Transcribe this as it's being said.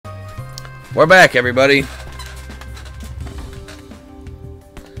We're back, everybody.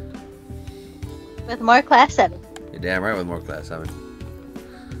 With more Class 7. You're damn right with more Class 7.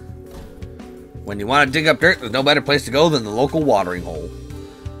 When you want to dig up dirt, there's no better place to go than the local watering hole.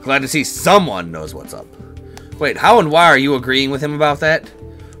 Glad to see someone knows what's up. Wait, how and why are you agreeing with him about that?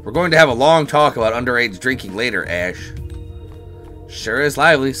 We're going to have a long talk about underage drinking later, Ash. Sure is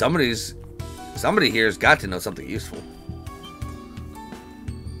lively. Somebody here's got to know something useful.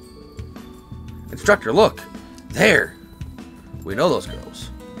 Instructor, look! There! We know those girls.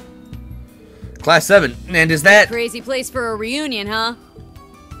 Class 7, and is that... Crazy place for a reunion, huh?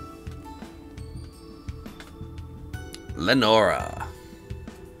 Lenora.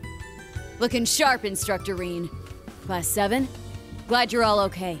 Looking sharp, Instructor Rean. Class 7? Glad you're all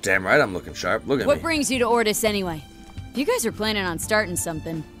okay. Damn right I'm looking sharp. Look at me. What brings you to Ordis anyway? If you guys are planning on starting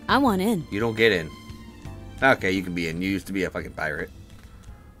something, I want in. You don't get in. Okay, you can be in. You used to be a fucking pirate.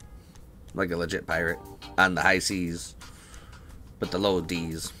 Like a legit pirate. On the high seas. With the low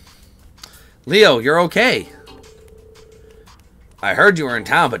D's. Leo, you're okay. I heard you were in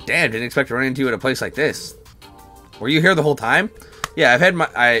town, but damn, didn't expect to run into you at a place like this. Were you here the whole time? Yeah,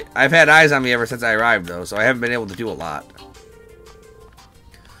 I've had eyes on me ever since I arrived, though, so I haven't been able to do a lot.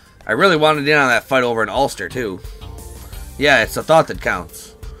 I really wanted in on that fight over in Ulster, too. Yeah, it's the thought that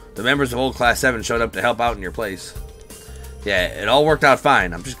counts. The members of Old Class 7 showed up to help out in your place. Yeah, it all worked out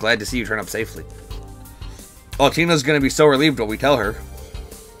fine. I'm just glad to see you turn up safely. Oh, Tina's gonna be so relieved when we tell her.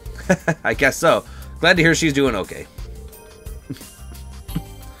 I guess so. Glad to hear she's doing okay.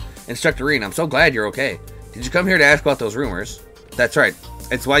 Instructor Rean, I'm so glad you're okay. Did you come here to ask about those rumors? That's right.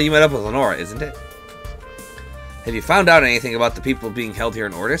 It's why you met up with Lenora, isn't it? Have you found out anything about the people being held here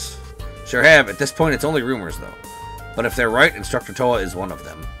in Ordis? Sure have. At this point, it's only rumors, though. But if they're right, Instructor Toa is one of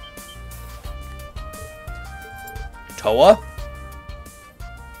them. Toa?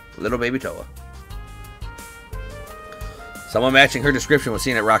 Little baby Toa. Someone matching her description was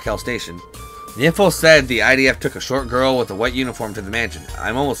seen at Rockhell Station. The info said the IDF took a short girl with a white uniform to the mansion.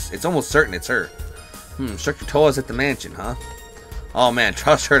 It's almost certain it's her. Instructor Toa's at the mansion, huh? Oh man,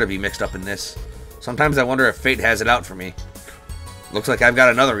 trust her to be mixed up in this. Sometimes I wonder if fate has it out for me. Looks like I've got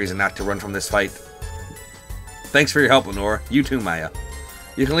another reason not to run from this fight. Thanks for your help, Lenora. You too, Maya.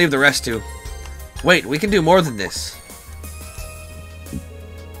 You can leave the rest to... Wait, we can do more than this.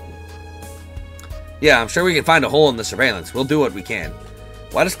 Yeah, I'm sure we can find a hole in the surveillance. We'll do what we can.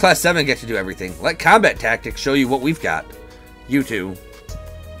 Why does Class 7 get to do everything? Let combat tactics show you what we've got. You two.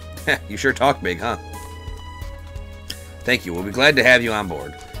 You sure talk big, huh? Thank you. We'll be glad to have you on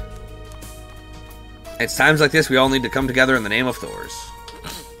board. It's times like this we all need to come together in the name of Thors.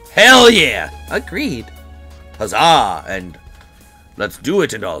 Hell yeah! Agreed. Huzzah! And let's do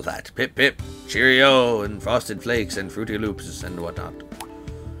it and all that. Pip pip. Cheerio and Frosted Flakes and Fruity Loops and whatnot.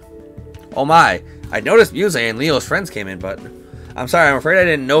 Oh my. I noticed Muse and Leo's friends came in, but... I'm sorry, I'm afraid I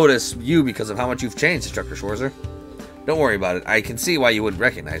didn't notice you because of how much you've changed, Instructor Schwarzer. Don't worry about it. I can see why you wouldn't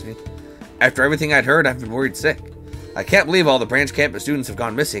recognize me. After everything I'd heard, I've been worried sick. I can't believe all the branch campus students have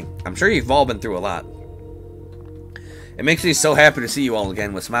gone missing. I'm sure you've all been through a lot. It makes me so happy to see you all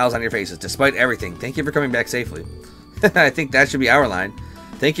again with smiles on your faces, despite everything. Thank you for coming back safely. I think that should be our line.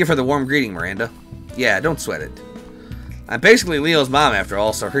 Thank you for the warm greeting, Miranda. Yeah, don't sweat it. I'm basically Leo's mom, after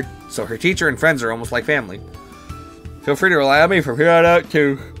all, so her teacher and friends are almost like family. Feel free to rely on me from here on out,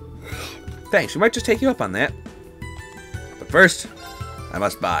 too. Thanks, we might just take you up on that. But first, I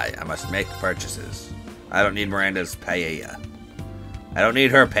must make purchases. I don't need Miranda's paella. I don't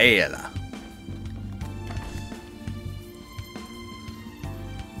need her paella.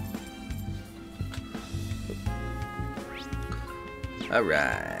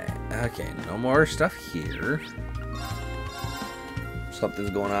 Alright. Okay, no more stuff here.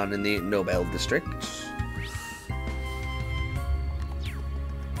 Something's going on in the Nobel District.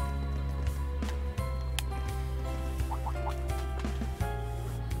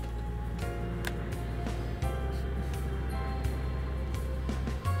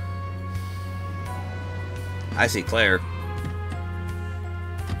 I see Claire.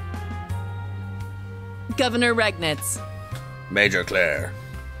 Governor Regnitz. Major Claire.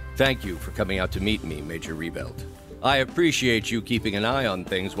 Thank you for coming out to meet me, Major Rebelt. I appreciate you keeping an eye on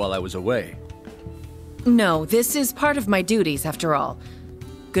things while I was away. No, this is part of my duties, after all.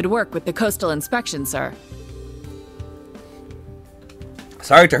 Good work with the coastal inspection, sir.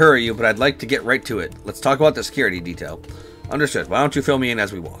 Sorry to hurry you, but I'd like to get right to it. Let's talk about the security detail. Understood. Why don't you fill me in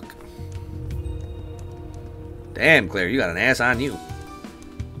as we walk? Damn, Claire, you got an ass on you.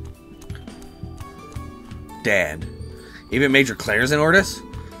 Dad. Even Major Claire's in Ordis?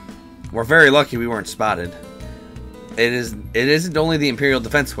 We're very lucky we weren't spotted. it isn't only the Imperial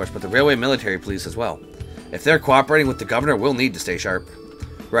Defense Force, but the Railway Military Police as well. If they're cooperating with the governor, we'll need to stay sharp.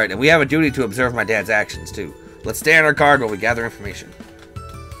 Right, and we have a duty to observe my dad's actions, too. Let's stay on our guard while we gather information.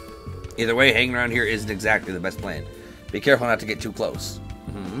 Either way, hanging around here isn't exactly the best plan. Be careful not to get too close.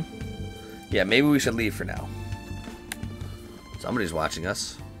 Yeah, maybe we should leave for now. Somebody's watching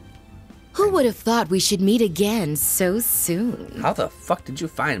us. Who would have thought we should meet again so soon? How the fuck did you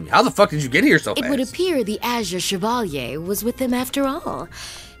find me? How the fuck did you get here so fast? It would appear the Azure Chevalier was with them after all.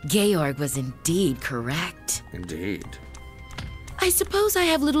 Georg was indeed correct. Indeed. I suppose I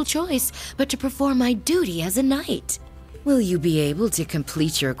have little choice but to perform my duty as a knight. Will you be able to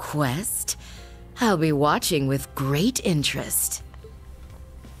complete your quest? I'll be watching with great interest.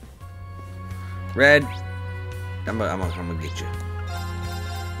 Red, I'm gonna get you.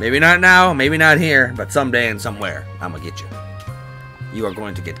 Maybe not now, maybe not here, but someday and somewhere, I'm gonna get you. You are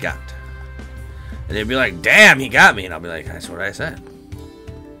going to get got. And they'd be like, damn, he got me. And I'll be like, that's what I said.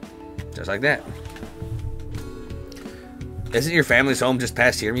 Just like that. Isn't your family's home just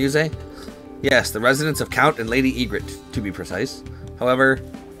past here, Muse? Yes, the residence of Count and Lady Egret, to be precise. However,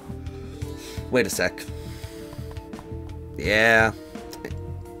 wait a sec. Yeah.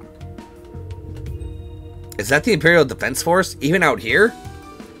 Is that the Imperial Defense Force, even out here?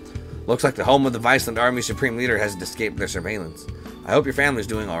 Looks like the home of the Viceland Army Supreme Leader hasn't escaped their surveillance. I hope your family's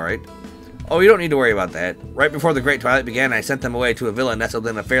doing alright. Oh, you don't need to worry about that. Right before the Great Twilight began, I sent them away to a villa nestled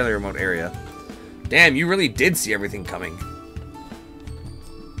in a fairly remote area. Damn, you really did see everything coming.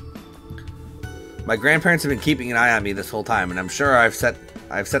 My grandparents have been keeping an eye on me this whole time, and I'm sure I've set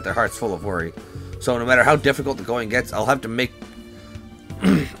their hearts full of worry. So no matter how difficult the going gets, I'll have to make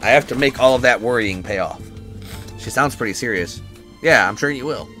I have to make all of that worrying pay off. She sounds pretty serious. Yeah, I'm sure you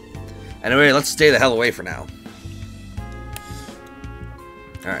will. Anyway, let's stay the hell away for now.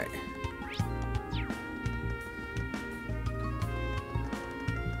 Alright.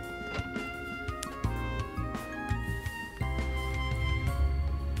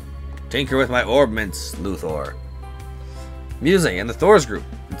 Tinker with my orbments, Luthor. Muse and the Thor's group.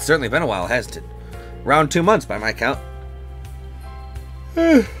 It's certainly been a while, hasn't it? Around 2 months by my count.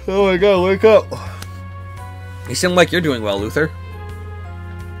 Oh my god, wake up. You seem like you're doing well, Luther.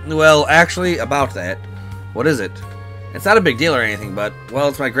 Well, actually, about that. What is it? It's not a big deal or anything, but, well,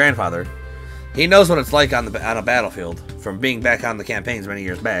 it's my grandfather. He knows what it's like on a battlefield, from being back on the campaigns many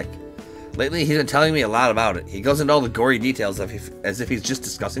years back. Lately, he's been telling me a lot about it. He goes into all the gory details as if he's just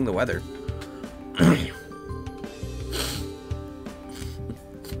discussing the weather.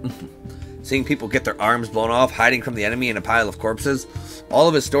 Seeing people get their arms blown off, hiding from the enemy in a pile of corpses, all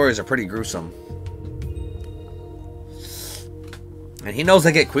of his stories are pretty gruesome. And he knows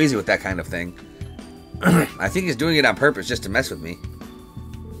I get queasy with that kind of thing. I think he's doing it on purpose just to mess with me.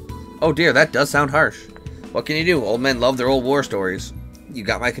 Oh dear, that does sound harsh. What can you do? Old men love their old war stories. You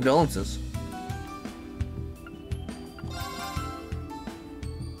got my condolences.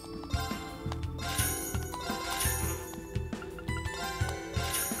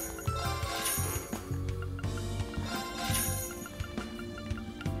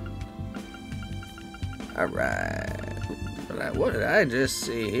 Alright. What did I just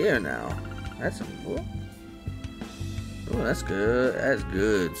see here now? That's some... Oh, that's good. That's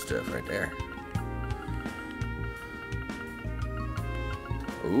good stuff right there.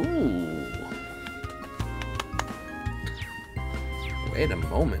 Ooh. Wait a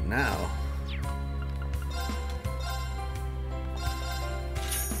moment now.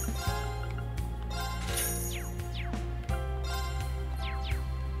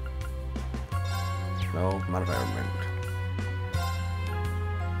 No, modify armament.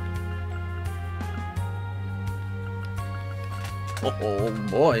 Oh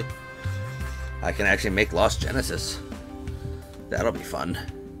boy. I can actually make Lost Genesis. That'll be fun.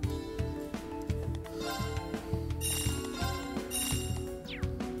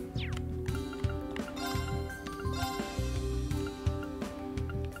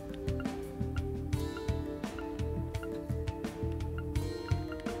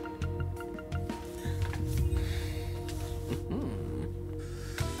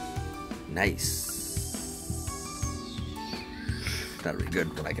 Nice. Not really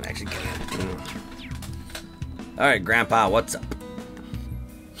good, but I can actually get it. Alright, Grandpa, what's up?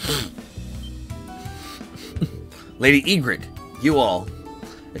 Lady Egret, you all.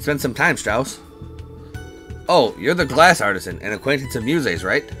 It's been some time, Strauss. Oh, you're the glass artisan, an acquaintance of Muse's,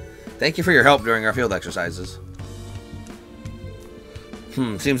 right? Thank you for your help during our field exercises.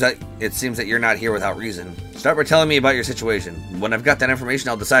 Seems that you're not here without reason. Start by telling me about your situation. When I've got that information,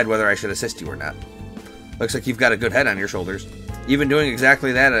 I'll decide whether I should assist you or not. Looks like you've got a good head on your shoulders. You've been doing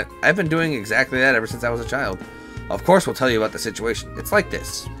exactly that. I've been doing exactly that ever since I was a child. Of course we'll tell you about the situation. It's like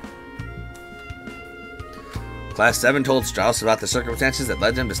this. Class 7 told Strauss about the circumstances that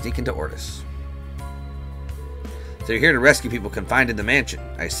led them to sneak into Ordis. So you're here to rescue people confined in the mansion.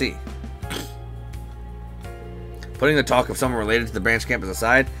 I see. Putting the talk of someone related to the branch campus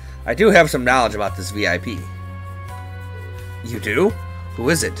aside, I do have some knowledge about this VIP. You do? Who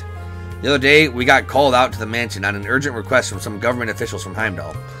is it? The other day, we got called out to the mansion on an urgent request from some government officials from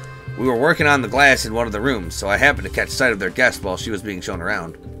Heimdall. We were working on the glass in one of the rooms, so I happened to catch sight of their guest while she was being shown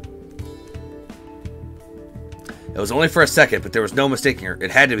around. It was only for a second, but there was no mistaking her.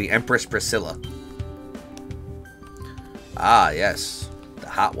 It had to be Empress Priscilla. Ah, yes. The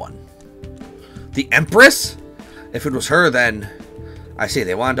hot one. The Empress? If it was her, then... I see,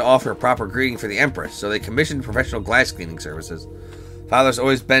 they wanted to offer a proper greeting for the Empress, so they commissioned professional glass cleaning services. Father's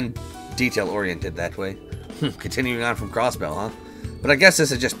always been detail-oriented that way. Continuing on from Crossbell, huh? But I guess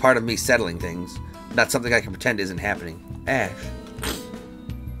this is just part of me settling things. Not something I can pretend isn't happening. Ash.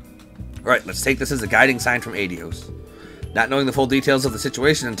 Alright, let's take this as a guiding sign from Adios. Not knowing the full details of the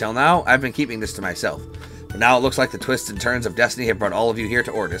situation until now, I've been keeping this to myself. But now it looks like the twists and turns of destiny have brought all of you here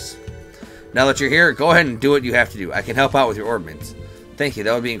to Ordis. Now that you're here, go ahead and do what you have to do. I can help out with your ordnance. Thank you,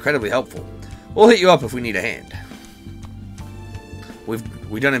 that would be incredibly helpful. We'll hit you up if we need a hand.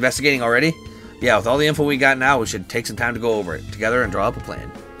 We done investigating already? Yeah, with all the info we got now, we should take some time to go over it together and draw up a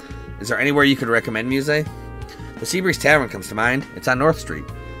plan. Is there anywhere you could recommend, Muse? The Seabreeze Tavern comes to mind. It's on North Street.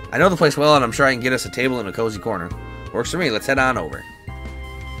 I know the place well, and I'm sure I can get us a table in a cozy corner. Works for me. Let's head on over.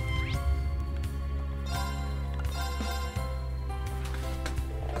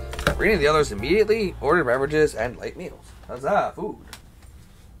 Reading the others immediately, order beverages and light meals. Huzzah, food.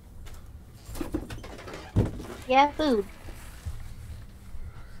 Yeah, food.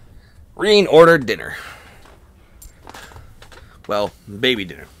 Reen ordered dinner. Well, baby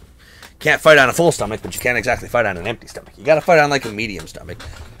dinner. Can't fight on a full stomach, but you can't exactly fight on an empty stomach. You gotta fight on like a medium stomach.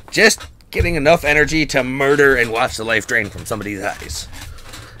 Just getting enough energy to murder and watch the life drain from somebody's eyes.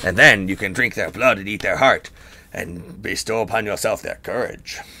 And then you can drink their blood and eat their heart, and bestow upon yourself their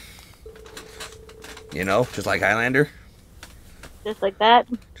courage. You know, just like Highlander. Just like that?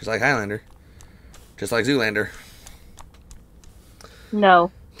 Just like Highlander. Just like Zoolander.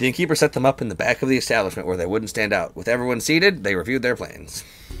 No. The innkeeper set them up in the back of the establishment where they wouldn't stand out. With everyone seated, they reviewed their plans.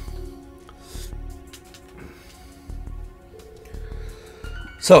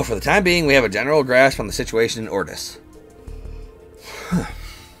 So, for the time being, we have a general grasp on the situation in Ordis.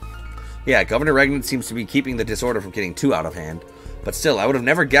 Yeah, Governor Regnant seems to be keeping the disorder from getting too out of hand. But still, I would have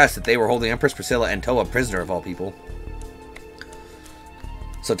never guessed that they were holding Empress Priscilla and Toa prisoner of all people.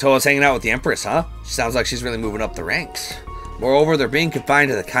 So Toa's hanging out with the Empress, huh? She sounds like she's really moving up the ranks. Moreover, they're being confined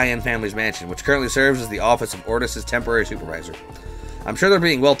to the Cayenne family's mansion, which currently serves as the office of Ordis' temporary supervisor. I'm sure they're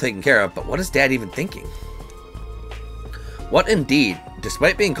being well taken care of, but what is Dad even thinking? What indeed?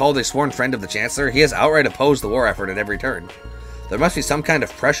 Despite being called a sworn friend of the Chancellor, he has outright opposed the war effort at every turn. There must be some kind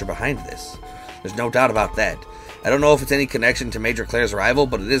of pressure behind this. There's no doubt about that. I don't know if it's any connection to Major Claire's arrival,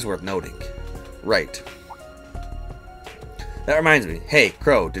 but it is worth noting. Right. That reminds me. Hey,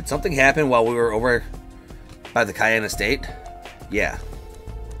 Crow, did something happen while we were over by the Cayenne estate? Yeah.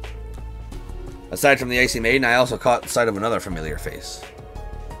 Aside from the Icy Maiden, I also caught sight of another familiar face.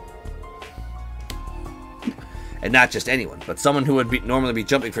 And not just anyone, but someone who would normally be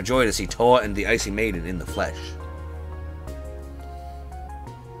jumping for joy to see Toa and the Icy Maiden in the flesh.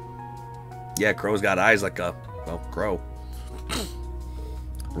 Yeah, Crow's got eyes like a, well, crow.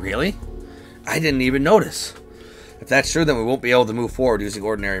 Really? I didn't even notice. If that's true, then we won't be able to move forward using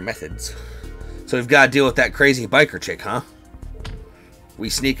ordinary methods. So we've got to deal with that crazy biker chick, huh? We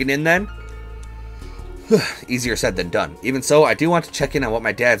sneaking in then? Easier said than done. Even so, I do want to check in on what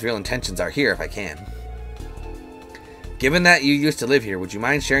my dad's real intentions are here if I can. Given that you used to live here, would you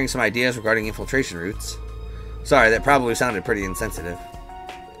mind sharing some ideas regarding infiltration routes? Sorry, that probably sounded pretty insensitive.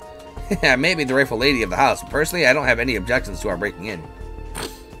 Yeah, maybe the rightful lady of the house, but personally, I don't have any objections to our breaking in.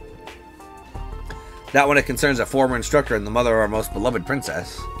 Not when it concerns a former instructor and the mother of our most beloved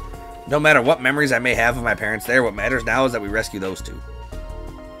princess. No matter what memories I may have of my parents there, what matters now is that we rescue those two.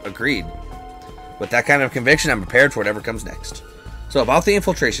 Agreed. With that kind of conviction, I'm prepared for whatever comes next. So about the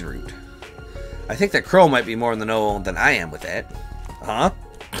infiltration route. I think that Crow might be more in the know than I am with that. Huh?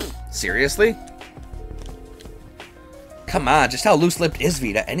 Seriously? Come on, just how loose-lipped is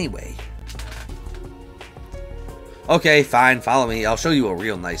Vita anyway? Okay, fine, follow me. I'll show you a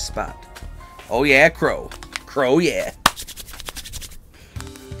real nice spot. Oh yeah, Crow. Crow, yeah.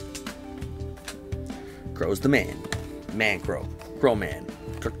 Crow's the man. Man Crow. Crow man.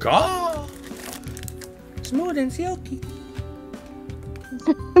 Caw! Smooth and silky.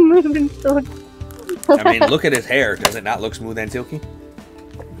 Moving so. I mean, look at his hair. Does it not look smooth and silky?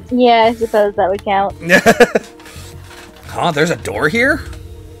 Yeah, I suppose that would count. Huh, there's a door here?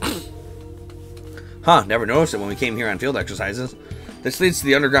 Huh, never noticed it when we came here on field exercises. This leads to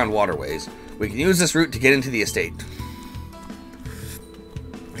the underground waterways. We can use this route to get into the estate.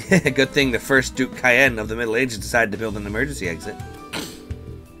 Good thing the first Duke Cayenne of the Middle Ages decided to build an emergency exit.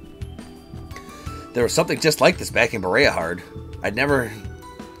 There was something just like this back in Berea Hard. I'd never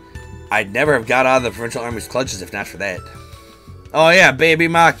have got out of the Provincial Army's clutches if not for that. Oh yeah, baby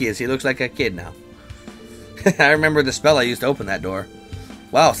Machias. He looks like a kid now. I remember the spell I used to open that door.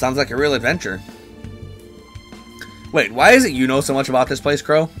 Wow, sounds like a real adventure. Wait, why is it you know so much about this place,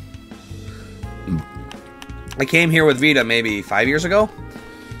 Crow? I came here with Vita maybe 5 years ago.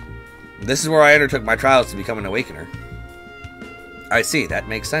 This is where I undertook my trials to become an Awakener. I see, that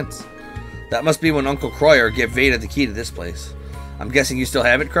makes sense. That must be when Uncle Croyer gave Veda the key to this place. I'm guessing you still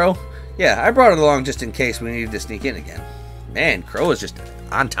have it, Crow? Yeah, I brought it along just in case we needed to sneak in again. Man, Crow is just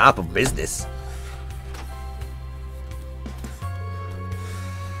on top of business.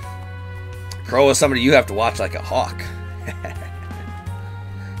 Crow is somebody you have to watch like a hawk.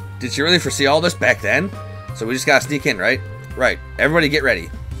 Did you really foresee all this back then? So we just gotta sneak in, right? Right. Everybody get ready.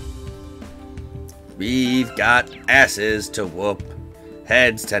 We've got asses to whoop,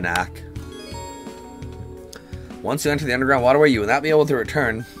 heads to knock. Once you enter the underground waterway, you will not be able to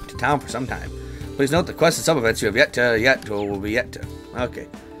return to town for some time. Please note the quests and sub-events you have yet to. Okay.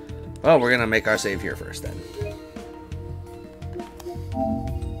 Well, we're gonna make our save here first then.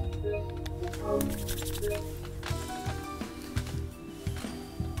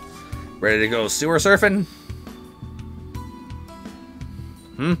 Ready to go sewer surfing?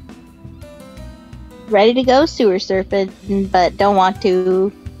 Ready to go sewer surfing, but don't want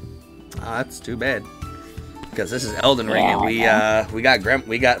to. Oh, that's too bad. Because this is Elden Ring, Yeah, and we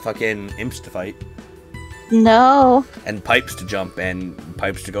got fucking imps to fight, No. and pipes to jump, and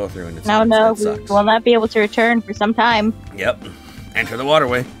pipes to go through, and No, that we sucks. will not be able to return for some time. Yep. Enter the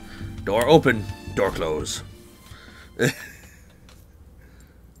waterway. Door open. Door close.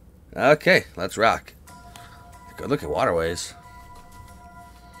 Okay, let's rock. Good look at waterways.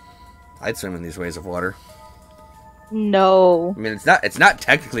 I'd swim in these ways of water. No. I mean, it's not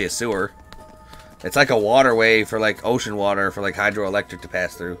technically a sewer. It's like a waterway for like ocean water for like hydroelectric to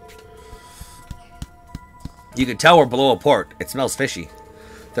pass through. You can tell we're below a port. It smells fishy.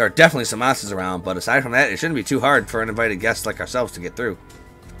 There are definitely some monsters around, but aside from that, it shouldn't be too hard for uninvited guests like ourselves to get through.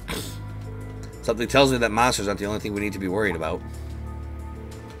 Something tells me that monsters aren't the only thing we need to be worried about.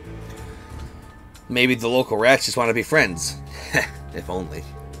 Maybe the local rats just want to be friends. If only.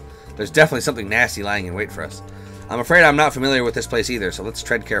 There's definitely something nasty lying in wait for us. I'm afraid I'm not familiar with this place either, so let's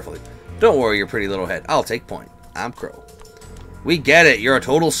tread carefully. Don't worry your pretty little head. I'll take point. I'm Crow. We get it. You're a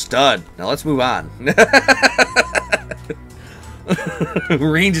total stud. Now let's move on.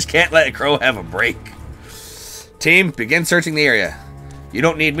 Reen just can't let Crow have a break. Team, begin searching the area. You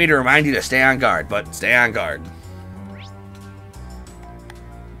don't need me to remind you to stay on guard, but stay on guard.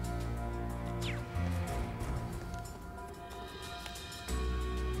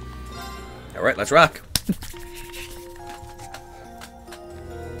 Alright, let's rock.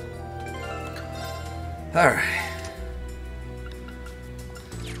 Alright.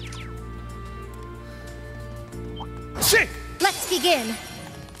 Shit! Let's begin.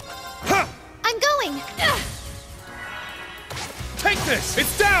 Huh! I'm going. Take this!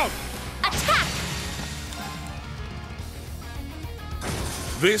 It's down! Attack!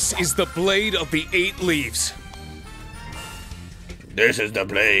 This is the blade of the 8 leaves. This is the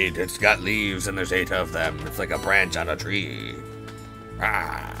blade. It's got leaves and there's 8 of them. It's like a branch on a tree.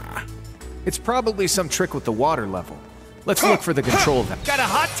 Ah. It's probably some trick with the water level. Let's look for the control valve. Got a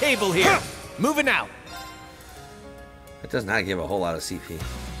hot table here. Moving out. It does not give a whole lot of CP.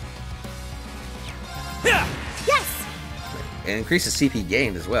 Yes! It increases CP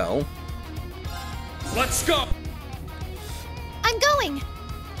gained as well. Let's go! I'm going.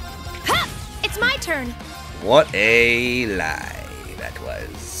 Ha! It's my turn. What a lie that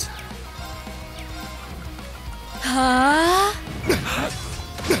was. Huh?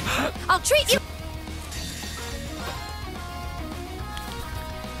 I'll treat you.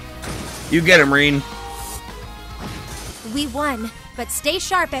 You get him, Reen. We won, but stay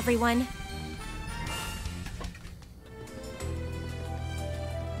sharp, everyone.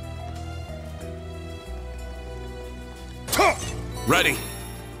 Ready.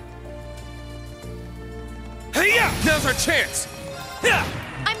 Hey, yeah! Now's our chance! Yeah!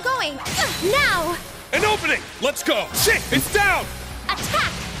 I'm going. Now! An opening! Let's go! Shit! It's down!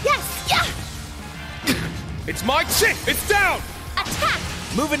 Attack! Yes! Yeah! It's my shit! It's down! Attack!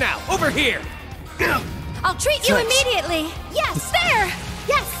 Moving out. Over here. I'll treat you immediately. Yes, there.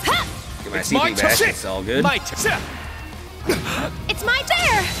 Yes. Ha! Get my It's my CP back. turn. It's all good. My turn. It's my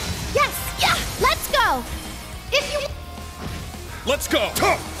there. Yes. Yeah. Let's go. If you. Let's go.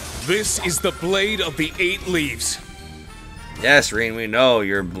 This is the blade of the 8 leaves. Yes, Reen, we know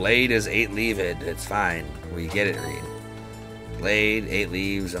your blade is 8-leaved. It's fine. We get it, Reen. Blade, 8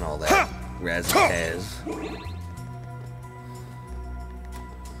 leaves, and all that. Raz has.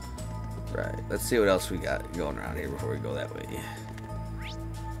 Right. Let's see what else we got going around here before we go that way.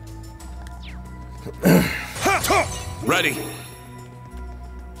 Ready.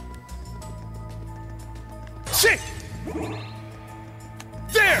 Shit!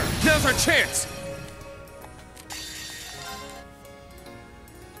 There! Now's our chance!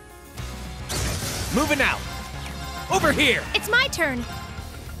 Moving out! Over here! It's my turn.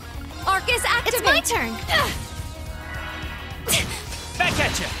 Arcus, activate. It's my turn. Back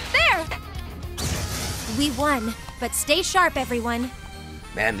at you! There. We won, but stay sharp, everyone.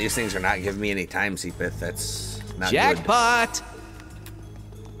 Man, these things are not giving me any time, Seepith. That's not Jackpot!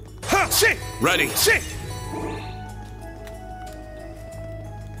 Ha! Shit! Ready! Shit!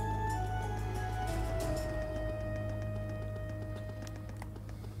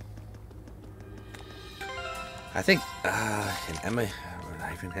 I think, can Emma, would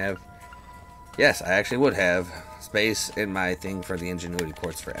I even have? Yes, I actually would have space in my thing for the Ingenuity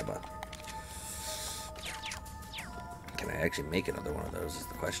Quartz for Emma. Can I actually make another one of those is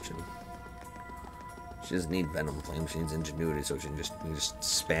the question. She doesn't need Venom Flame, she needs Ingenuity, so she can just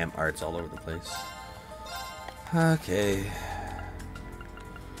spam arts all over the place. Okay.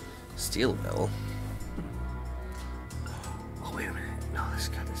 Steel Bell. Oh, wait a minute. No, this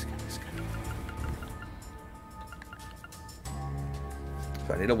guy.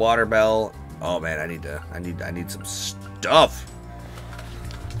 So I need a water bell. Oh man, I need some stuff.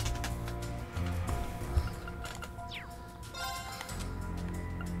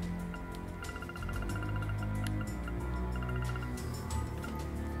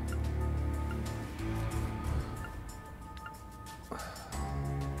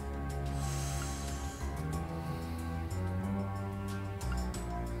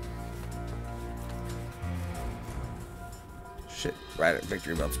 Shit, Rider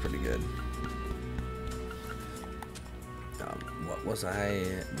Victory Belt's pretty good. What was I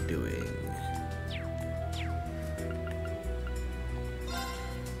doing?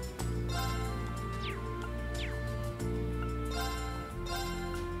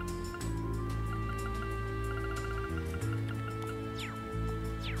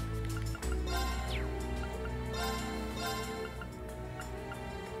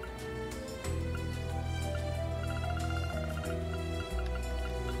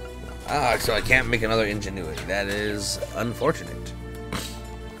 Ah, so I can't make another Ingenuity. That is unfortunate.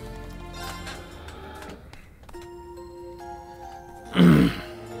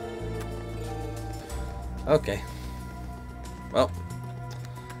 Okay. Well,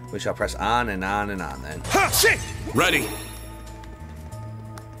 we shall press on and on and on then. Ha! Shit! Ready.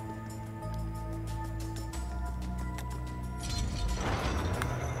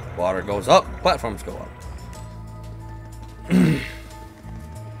 Water goes up, platforms go up.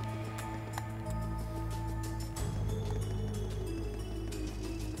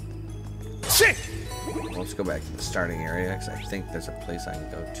 Shit! Let's go back to the starting area because I think there's a place I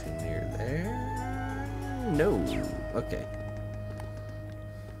can go to near there. No. Okay.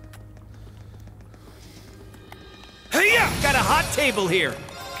 Hey, yeah! Got a hot table here.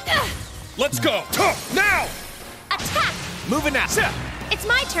 Let's go. Now! Attack! Moving out. It's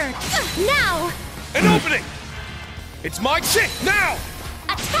my turn. Now! An opening! It's my shit! Now!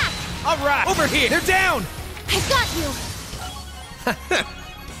 Attack! All right! Over here! They're down! I got you!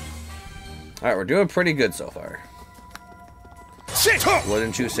 Alright, we're doing pretty good so far. Shit!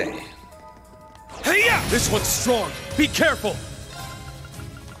 Wouldn't you say? Hey, yeah! This one's strong. Be careful!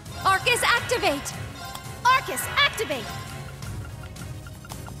 Arcus, activate! Arcus, activate!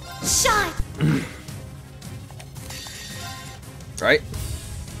 Shine! Right?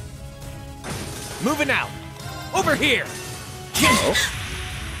 Moving out. Over here. Oh.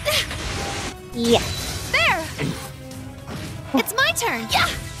 Yeah. There! It's my turn! Yeah!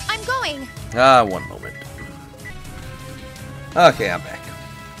 I'm going! One moment. Okay, I'm back.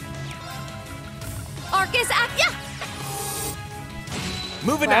 Arcus, yeah!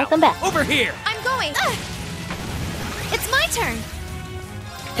 Moving Welcome out. back. Over here. I'm going! It's my turn!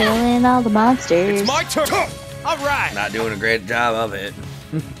 Killing all the monsters. It's my turn. All right. Not doing a great job of it.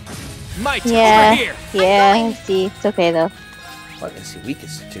 My turn. Yeah. Over here. Yeah, see. It's okay though. What is he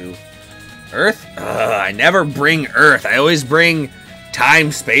weakest to? Earth? I never bring Earth. I always bring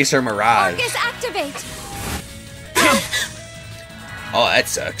Time Spacer Mirage. Arcus activate! Oh, that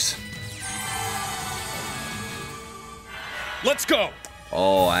sucks. Let's go.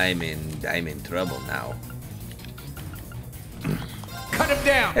 Oh, I'm in trouble now. Cut him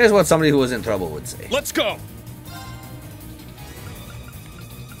down. Here's what somebody who was in trouble would say. Let's go.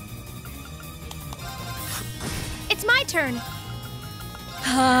 It's my turn. Moving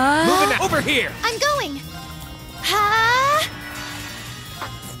out. Over here. I'm going. Ha!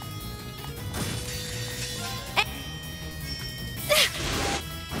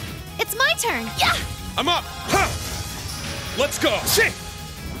 It's my turn. Yeah. I'm up. Huh. Let's go. Shit.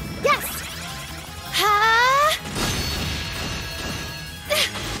 Yes. Ha!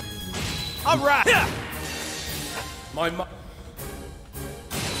 All right.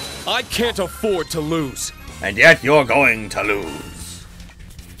 I can't afford to lose. And yet you're going to lose.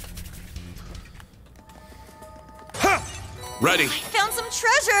 Ha! Ready. I found some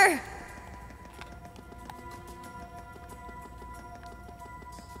treasure.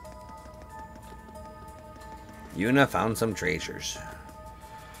 Yuna found some treasures.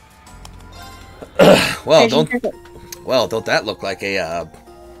 Well, don't that look like a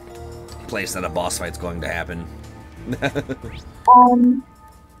place that a boss fight's going to happen?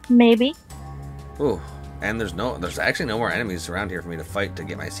 Maybe. Ooh, and there's actually no more enemies around here for me to fight to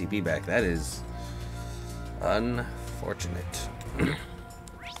get my CP back. That is unfortunate.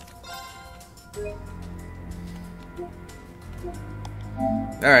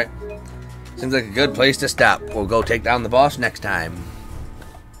 Alright. Seems like a good place to stop. We'll go take down the boss next time.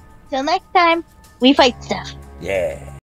 Till next time, we fight stuff. Yeah.